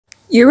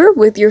You were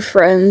with your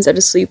friends at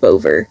a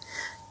sleepover.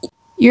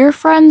 Your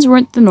friends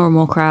weren't the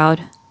normal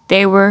crowd.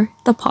 They were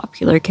the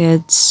popular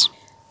kids.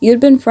 You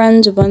had been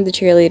friends with one of the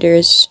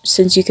cheerleaders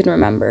since you can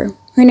remember.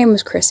 Her name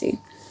was Chrissy.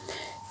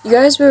 You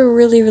guys were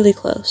really, really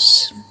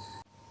close.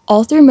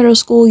 All through middle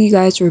school, you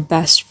guys were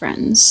best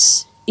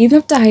friends. Even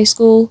up to high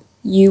school,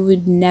 you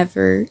would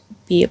never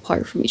be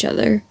apart from each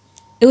other.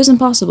 It was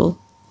impossible.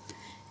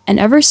 And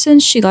ever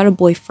since she got a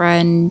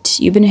boyfriend,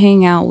 you've been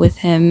hanging out with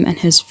him and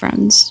his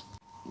friends.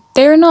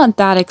 They're not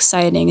that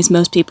exciting as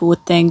most people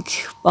would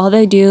think. All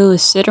they do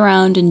is sit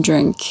around and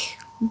drink.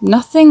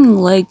 Nothing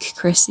like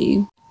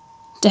Chrissy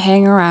to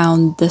hang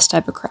around this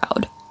type of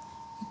crowd.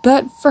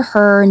 But for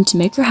her and to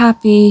make her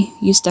happy,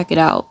 you stuck it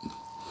out.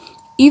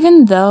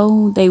 Even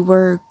though they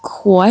were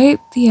quite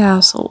the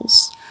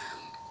assholes.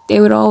 They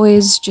would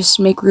always just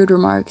make rude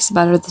remarks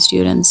about other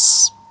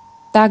students.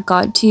 That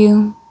got to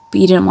you,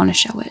 but you didn't want to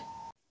show it.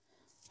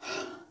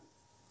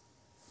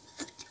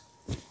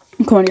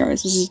 Come on,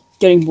 guys, this is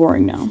getting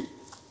boring now.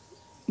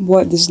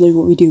 This is like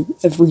what we do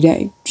every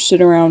day. Just sit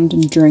around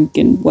and drink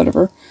and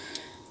whatever.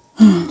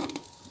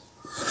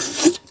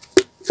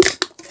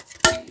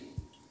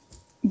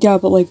 Yeah,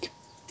 but like,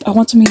 I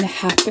want something to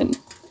happen.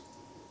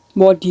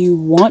 What do you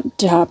want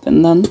to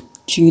happen then,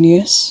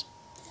 genius?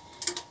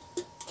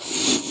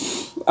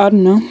 I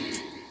don't know.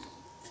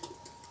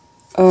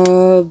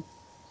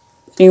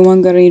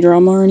 Anyone got any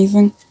drama or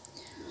anything?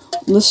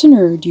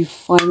 Listener, do you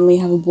finally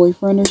have a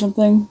boyfriend or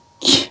something?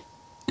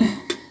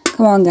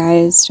 Come on,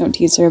 guys, don't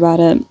tease her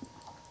about it.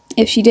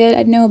 If she did,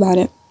 I'd know about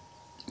it.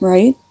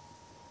 Right?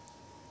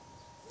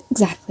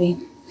 Exactly.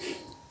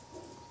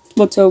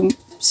 But so,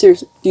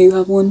 seriously, do you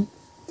have one?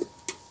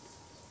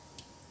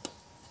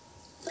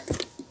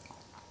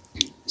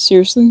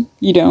 Seriously?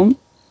 You don't?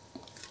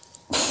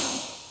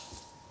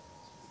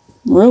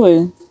 Really?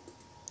 Is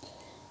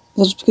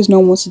that just because no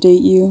one wants to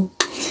date you?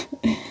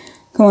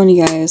 Come on,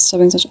 you guys, stop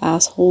being such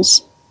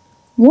assholes.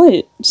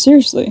 What?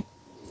 Seriously?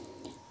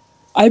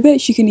 I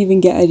bet she can even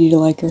get Eddie to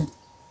like her.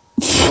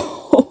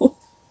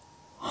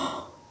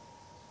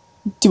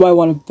 Do I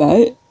want to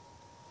bet?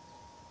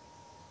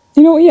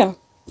 You know what, yeah.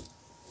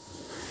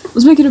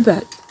 Let's make it a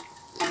bet.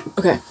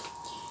 Okay.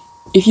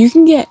 If you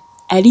can get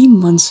Eddie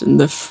Munson,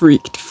 the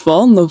freak, to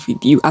fall in love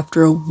with you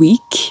after a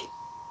week,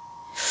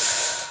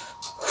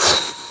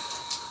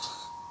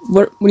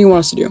 what do you want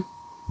us to do?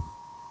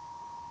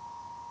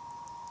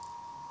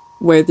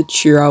 Wear the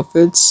cheer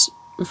outfits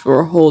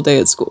for a whole day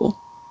at school.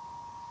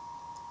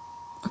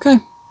 Okay,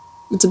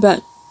 it's a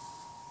bet.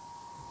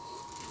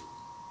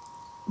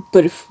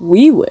 But if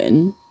we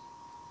win,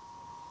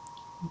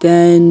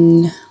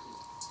 then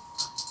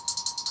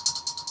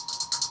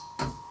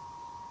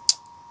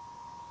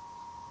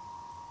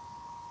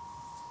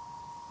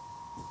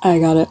I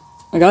got it.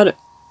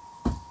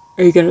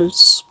 Are you gonna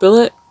spill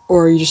it,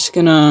 or are you just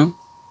gonna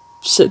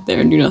sit there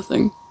and do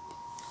nothing?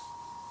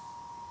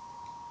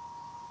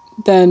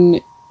 Then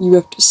you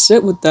have to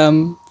sit with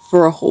them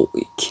for a whole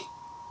week.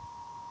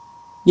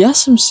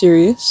 Yes, I'm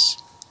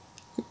serious.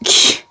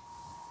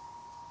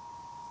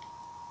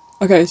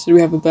 Okay, so do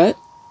we have a bet?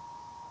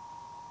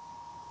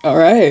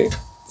 Alright.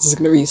 This is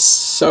gonna be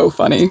so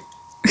funny.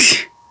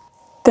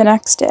 The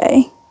next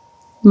day,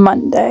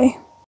 Monday.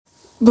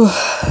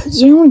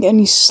 Did anyone get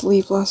any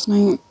sleep last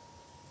night?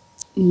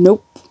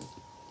 Nope.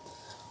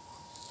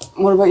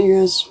 What about you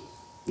guys?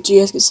 Did you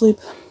guys get sleep?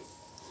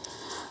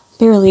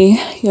 Barely.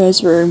 You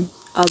guys were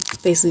up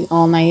basically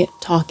all night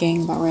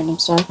talking about random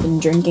stuff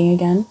and drinking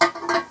again.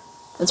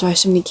 That's why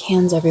there's so many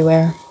cans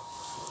everywhere.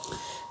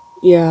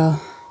 Yeah.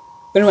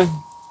 But anyway,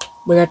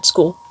 we got to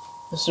school.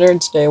 It's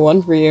Nerds Day,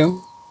 one for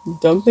you.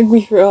 Don't think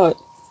we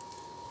forgot.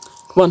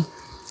 Come on.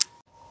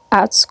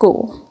 At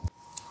school.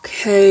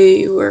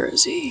 Okay, where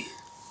is he?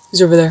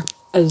 He's over there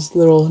at his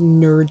little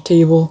nerd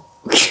table.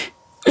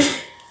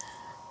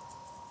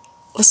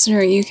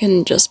 Listener, you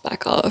can just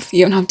back off.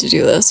 You don't have to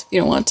do this if you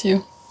don't want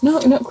to.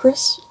 No,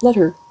 Chris, let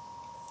her.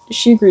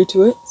 She agreed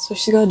to it, so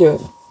she's gotta do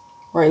it.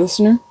 Right,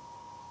 listener?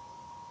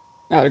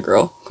 Atta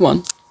girl. Come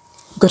on.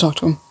 Go talk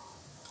to him.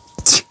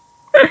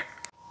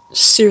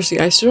 Seriously,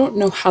 I still don't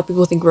know how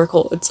people think we're a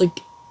cult. It's like,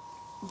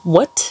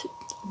 what?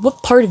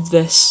 What part of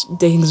this do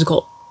they think is a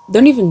cult? They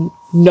don't even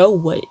know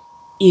what it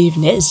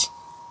even is.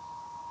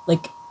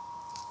 Like,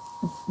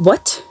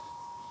 what?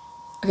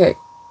 Okay,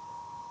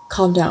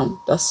 calm down,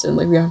 Dustin.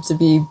 Like, we don't have to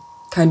be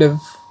kind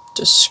of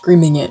just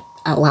screaming it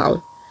out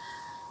loud.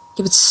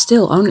 Yeah, but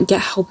still, I don't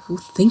get how people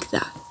think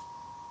that.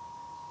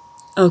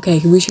 Okay,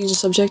 can we change the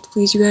subject,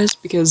 please, you guys?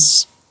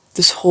 Because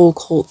this whole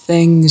cult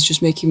thing is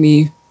just making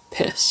me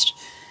pissed.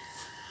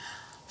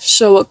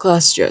 So, what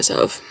class do you guys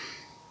have?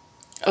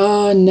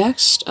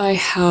 Next I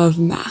have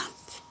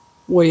math.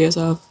 What do you guys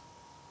have?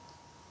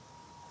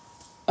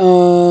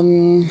 Let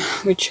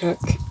me check.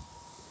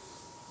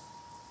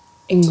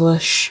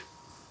 English.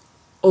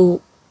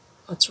 Oh,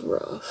 that's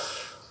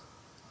rough.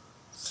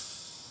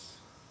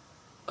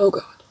 Oh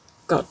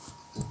God.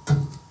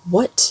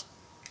 What?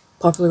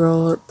 Popular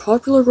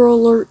girl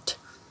alert.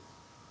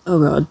 Oh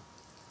God.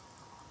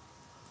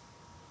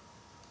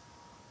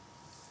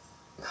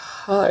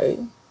 Hi.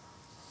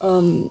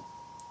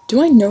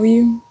 Do I know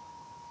you?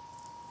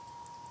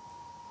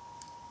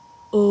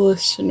 A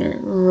listener,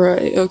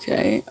 right,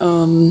 okay.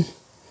 Can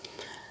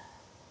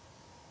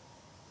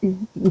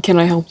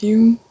I help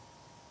you?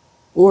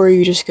 Or are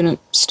you just gonna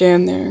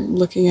stand there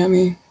looking at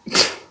me?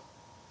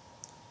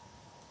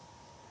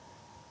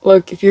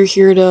 Look, if you're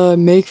here to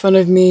make fun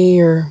of me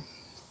or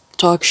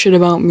talk shit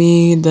about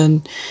me,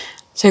 then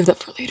save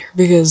that for later,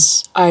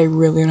 because I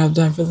really don't have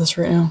time for this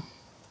right now.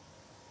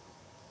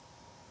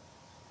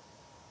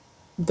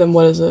 Then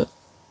what is it?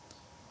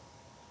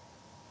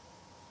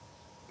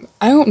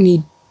 I don't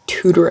need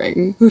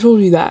tutoring. Who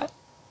told you that?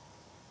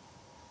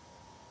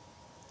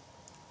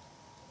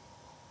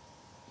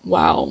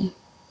 Wow.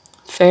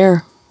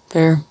 Fair.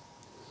 Fair.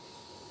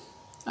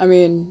 I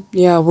mean,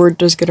 yeah, word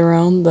does get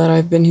around that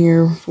I've been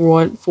here for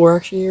what, 4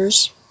 extra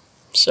years?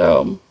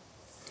 So,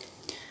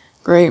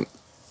 great.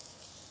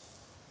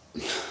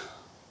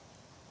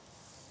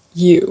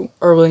 You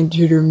are willing to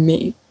tutor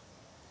me.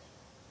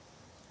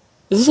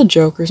 Is this a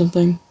joke or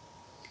something?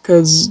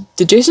 Cause,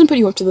 did Jason put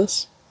you up to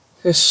this?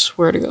 I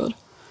swear to God.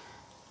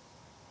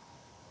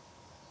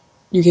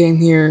 You came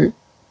here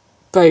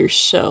by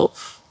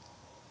yourself,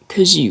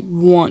 cause you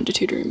want to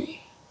tutor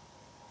me.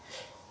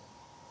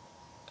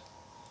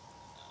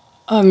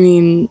 I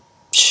mean,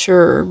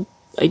 sure,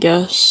 I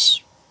guess.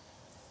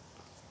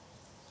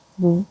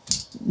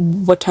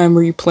 What time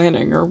were you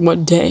planning, or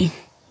what day?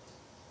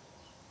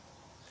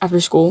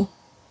 After school?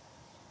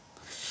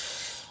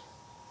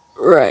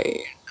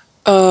 Right.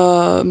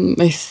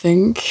 I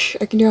think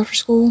I can do after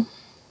school.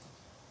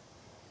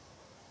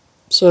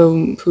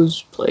 So,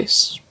 whose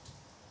place?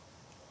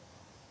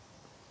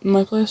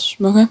 My place?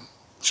 Okay.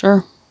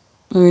 Sure.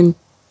 I mean,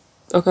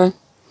 okay.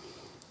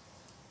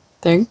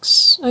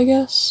 Thanks, I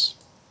guess.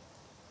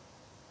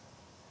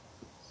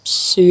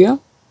 See ya.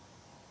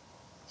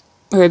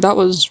 Okay, that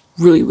was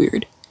really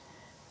weird.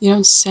 You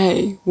don't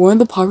say. One of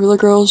the popular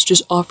girls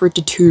just offered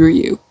to tutor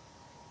you.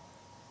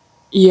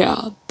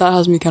 Yeah, that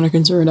has me kind of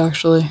concerned,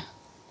 actually.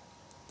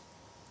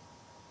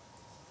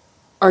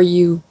 Are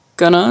you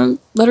gonna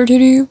let her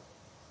tutor you?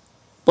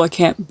 Well, I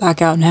can't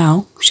back out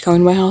now. She's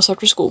coming to my house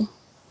after school.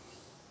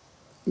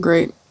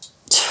 Great.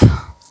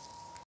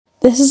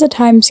 This is a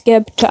time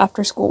skip to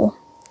after school.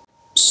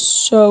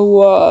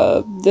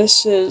 So,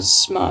 this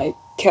is my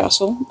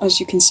castle, as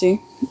you can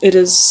see. It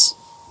is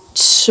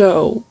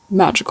so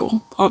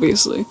magical,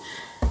 obviously.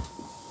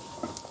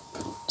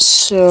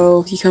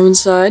 So, you come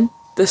inside.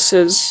 This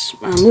is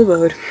my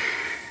abode.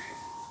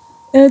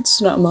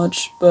 It's not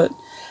much, but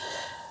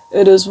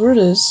it is what it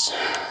is,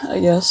 I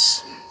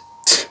guess.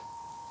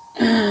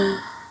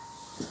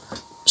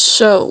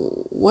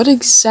 So, what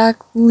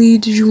exactly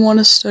did you want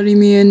to study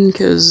me in?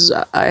 Because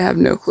I have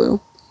no clue.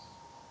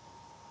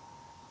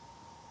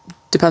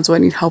 Depends what I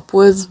need help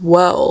with.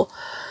 Well,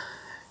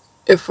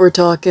 if we're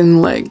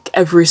talking like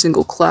every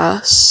single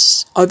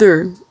class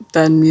other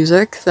than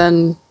music,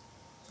 then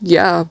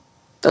yeah,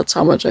 that's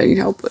how much I need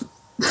help with.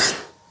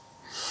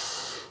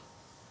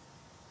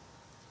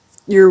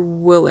 You're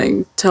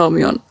willing to help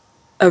me on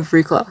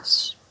every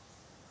class.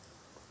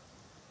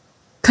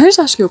 Can I just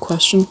ask you a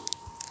question?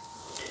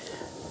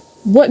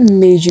 What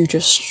made you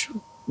just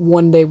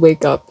one day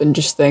wake up and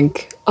just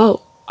think,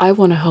 oh, I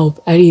want to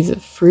help Eddie the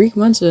Freak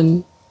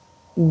Munson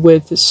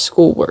with his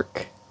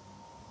schoolwork?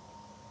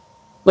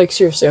 Like,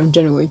 seriously, I'm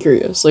genuinely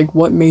curious. Like,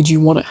 what made you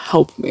want to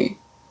help me?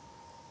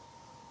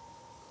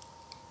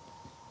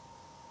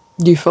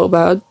 Do you feel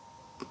bad?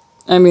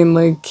 I mean,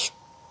 like,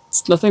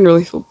 it's nothing to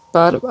really feel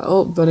bad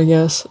about, but I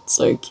guess it's,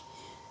 like,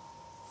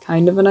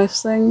 kind of a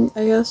nice thing,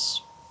 I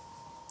guess.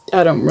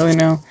 I don't really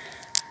know.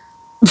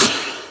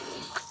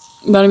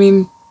 But I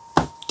mean,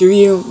 do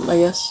you, I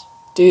guess?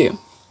 Do you?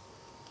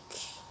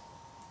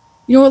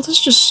 You know what,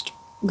 let's just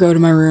go to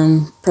my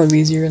room.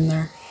 Probably easier in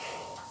there.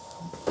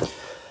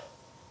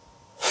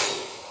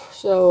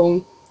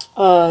 So,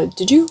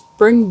 did you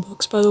bring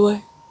books, by the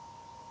way?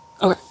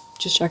 Okay,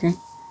 just checking.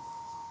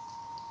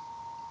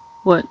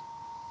 What?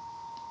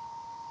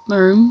 My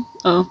room?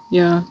 Oh,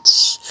 yeah,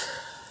 it's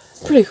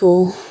pretty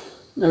cool.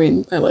 I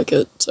mean, I like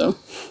it, so.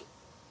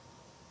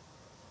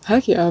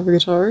 Heck yeah, I have a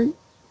guitar.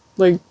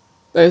 Like,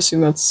 I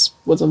assume that's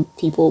what some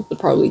people would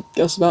probably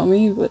guess about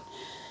me, but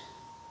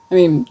I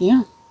mean,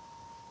 yeah.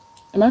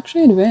 I'm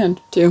actually in a band,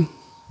 too.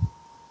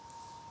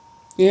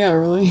 Yeah,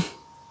 really.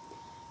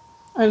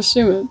 I'd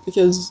assume it,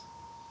 because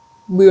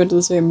we went to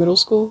the same middle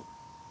school.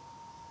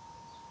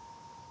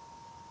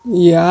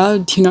 Yeah,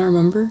 do you not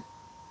remember?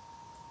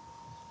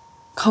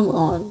 Come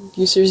on,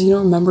 you seriously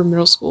don't remember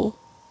middle school?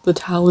 The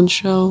talent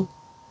show?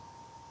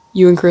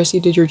 You and Chrissy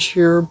did your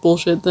cheer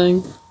bullshit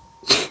thing?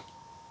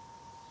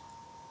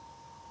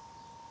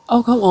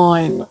 Oh, come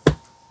on.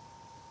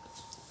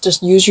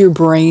 Just use your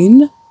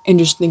brain and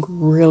just think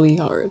really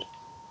hard.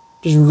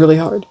 Just really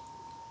hard.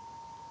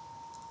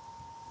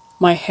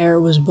 My hair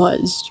was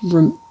buzzed.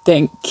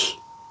 Think.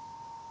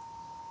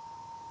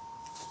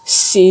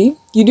 See?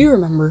 You do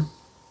remember.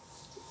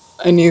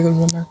 I knew you could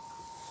remember.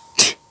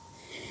 Do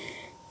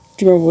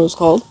you remember what it was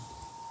called?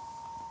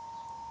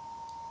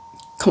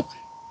 Come on.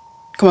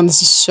 Come on,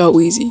 this is so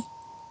easy.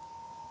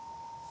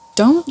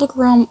 Don't look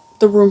around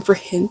the room for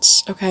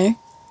hints, okay?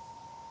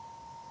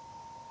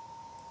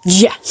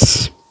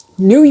 Yes!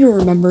 Knew you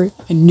remembered.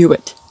 I knew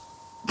it.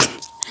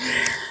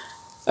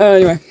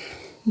 Anyway.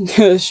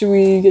 Should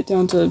we get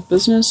down to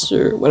business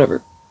or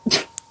whatever?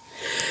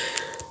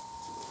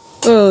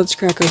 Oh, let's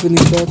crack open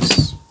these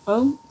books.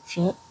 Oh,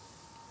 shit.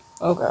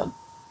 Oh, God.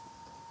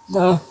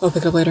 I'll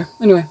pick it up later.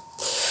 Anyway.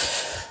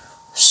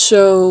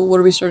 So, what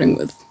are we starting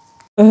with?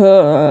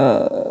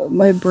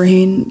 My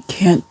brain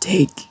can't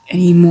take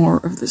any more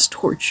of this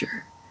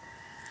torture.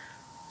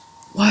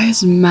 Why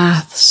is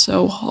math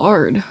so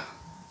hard?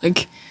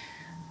 Like,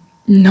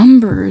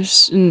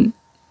 numbers and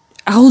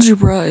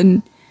algebra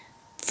and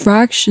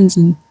fractions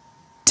and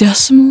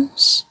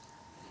decimals?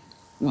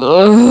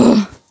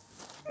 Ugh.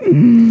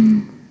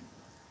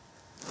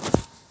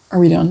 Are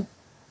we done?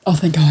 Oh,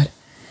 thank God.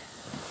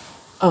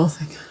 Oh,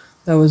 thank God.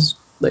 That was,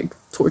 like,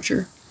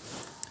 torture.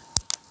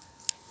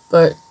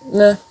 But,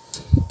 nah,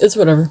 it's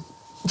whatever.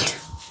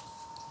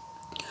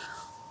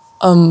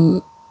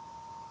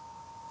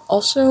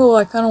 Also,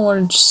 I kind of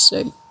wanted to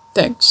say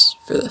thanks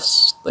for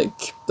this.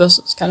 Like, this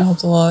has kind of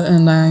helped a lot,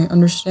 and I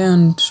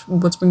understand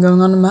what's been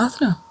going on in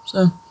math now,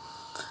 so.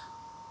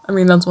 I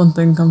mean, that's one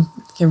thing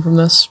came from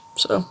this,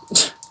 so.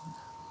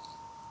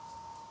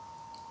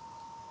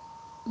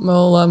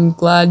 Well, I'm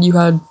glad you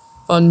had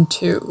fun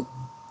too,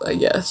 I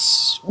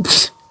guess.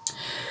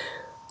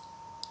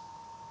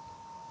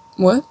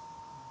 What?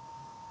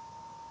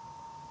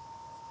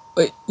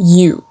 Wait,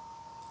 you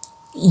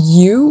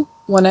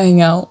want to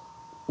hang out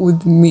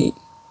with me?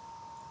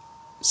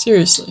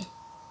 Seriously?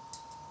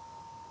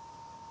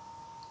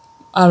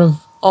 Out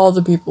of all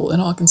the people in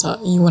Arkansas,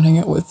 you want to hang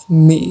out with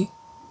me?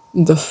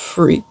 The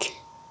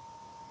freak.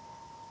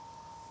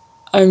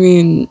 I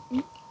mean,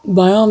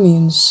 by all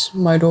means,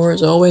 my door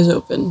is always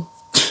open.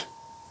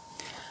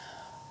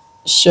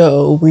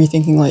 So, were you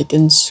thinking like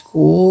in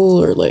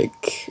school or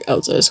like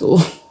outside of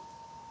school?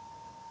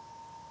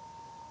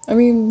 I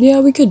mean, yeah,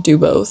 we could do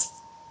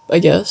both, I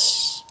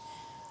guess.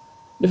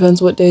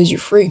 Depends what days you're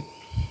free,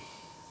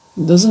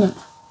 doesn't it?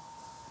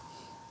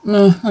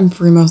 No, I'm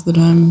free most of the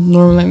time.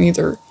 Normally I'm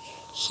either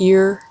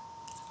here,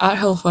 at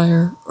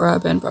Hellfire, or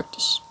at band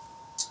practice.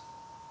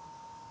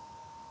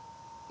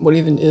 What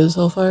even is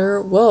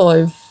Hellfire? Well,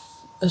 I'm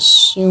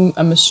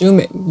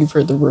assuming you've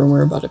heard the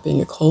rumor about it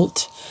being a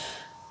cult.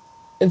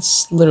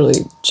 It's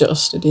literally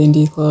just a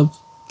D&D club.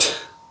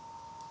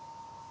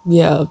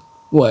 Yeah,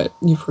 what?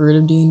 You've heard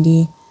of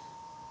D&D?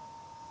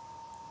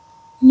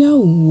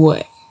 No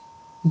way.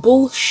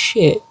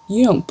 Bullshit.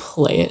 You don't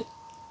play it.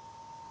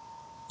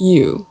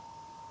 You,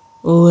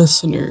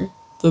 listener,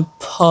 the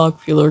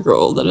popular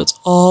girl that it's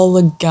all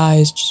the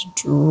guys just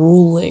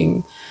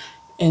drooling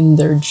and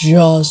their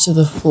jaws to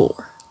the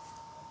floor.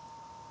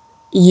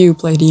 You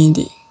play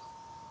D&D.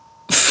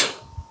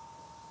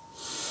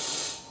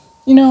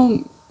 You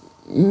know,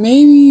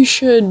 maybe you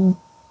should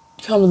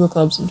come to the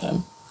club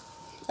sometime.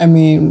 I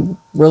mean,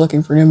 we're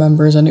looking for new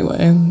members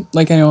anyway.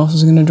 Like anyone else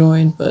is gonna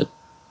join, but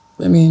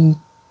I mean,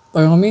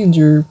 by all means,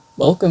 you're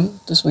welcome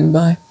to swing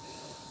by.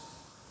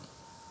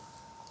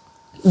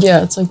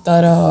 Yeah, it's like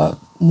that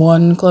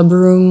one club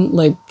room,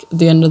 like at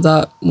the end of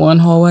that one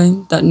hallway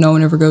that no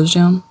one ever goes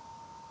down.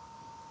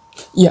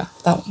 Yeah,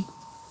 that one.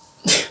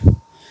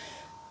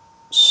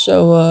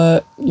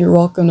 So, you're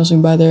welcome to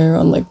swing by there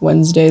on like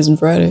Wednesdays and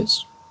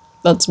Fridays.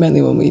 That's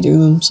mainly when we do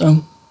them,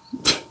 so.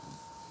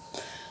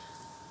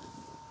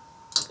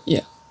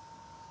 Yeah.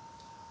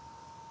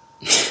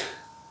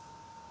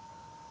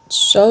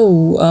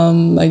 So,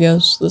 I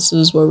guess this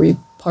is where we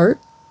part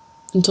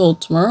until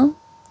tomorrow.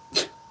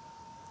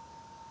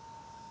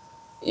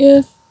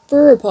 If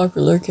for a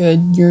popular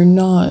kid, you're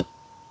not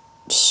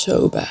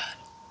so bad.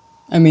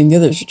 I mean, the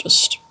others are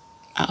just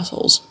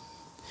assholes.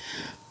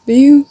 But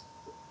you,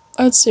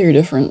 I'd say you're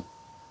different.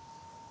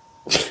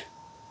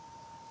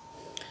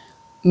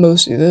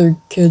 Most of the other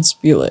kids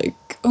be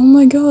like, oh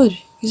my god,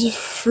 he's a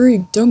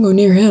freak, don't go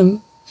near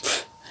him.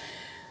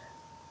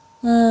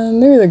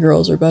 Maybe the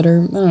girls are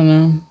better, I don't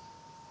know.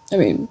 I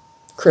mean,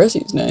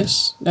 Chrissy's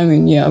nice. I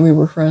mean, yeah, we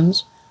were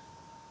friends.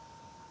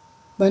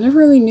 But I never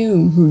really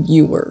knew who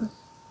you were.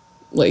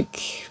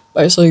 Like,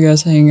 I saw you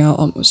guys hanging out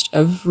almost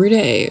every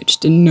day. I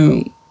just didn't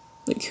know,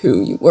 like,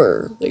 who you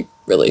were. Like,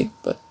 really.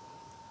 But,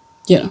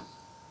 you know.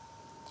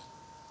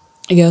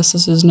 I guess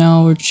this is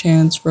now a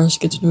chance for us to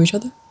get to know each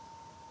other.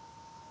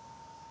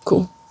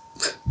 Cool.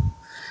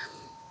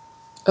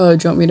 Do you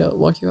want me to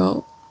walk you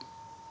out?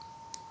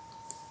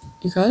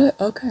 You got it?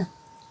 Okay.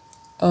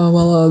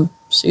 Well,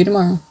 see you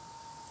tomorrow.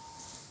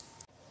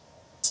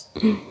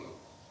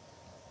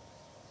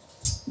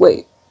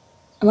 Wait.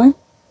 Am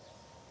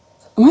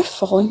I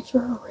falling for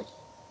her already?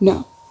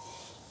 No.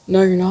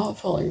 No, you're not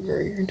falling for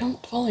her. You're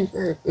not falling for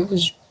her. It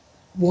was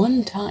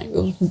one time. It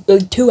was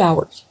like 2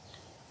 hours.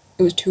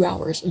 It was 2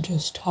 hours of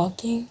just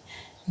talking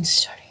and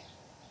studying.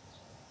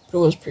 But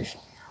it was pretty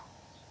fun.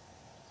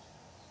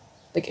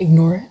 Like,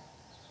 ignore it.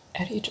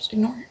 Eddie, just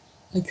ignore it.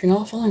 Like, you're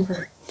not falling for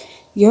her.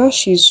 Yeah,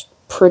 she's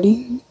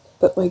pretty,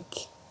 but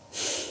like,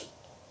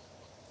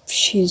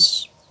 she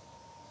she's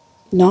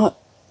not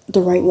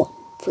the right one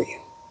for you.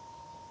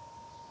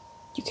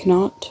 You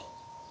cannot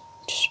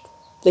just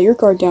lay your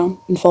guard down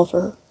and fall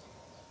for her.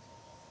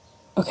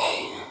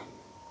 Okay.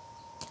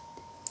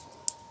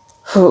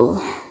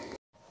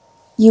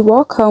 You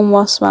walk home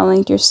while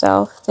smiling to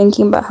yourself,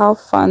 thinking about how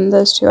fun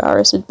those 2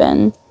 hours had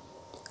been.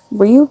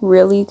 Were you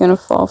really gonna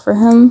fall for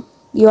him?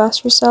 You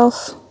ask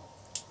yourself.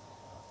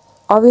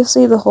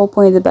 Obviously, the whole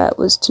point of the bet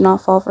was to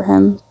not fall for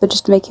him, but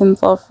just make him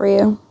fall for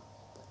you.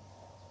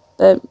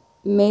 But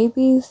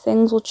maybe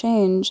things will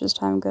change as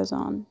time goes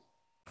on.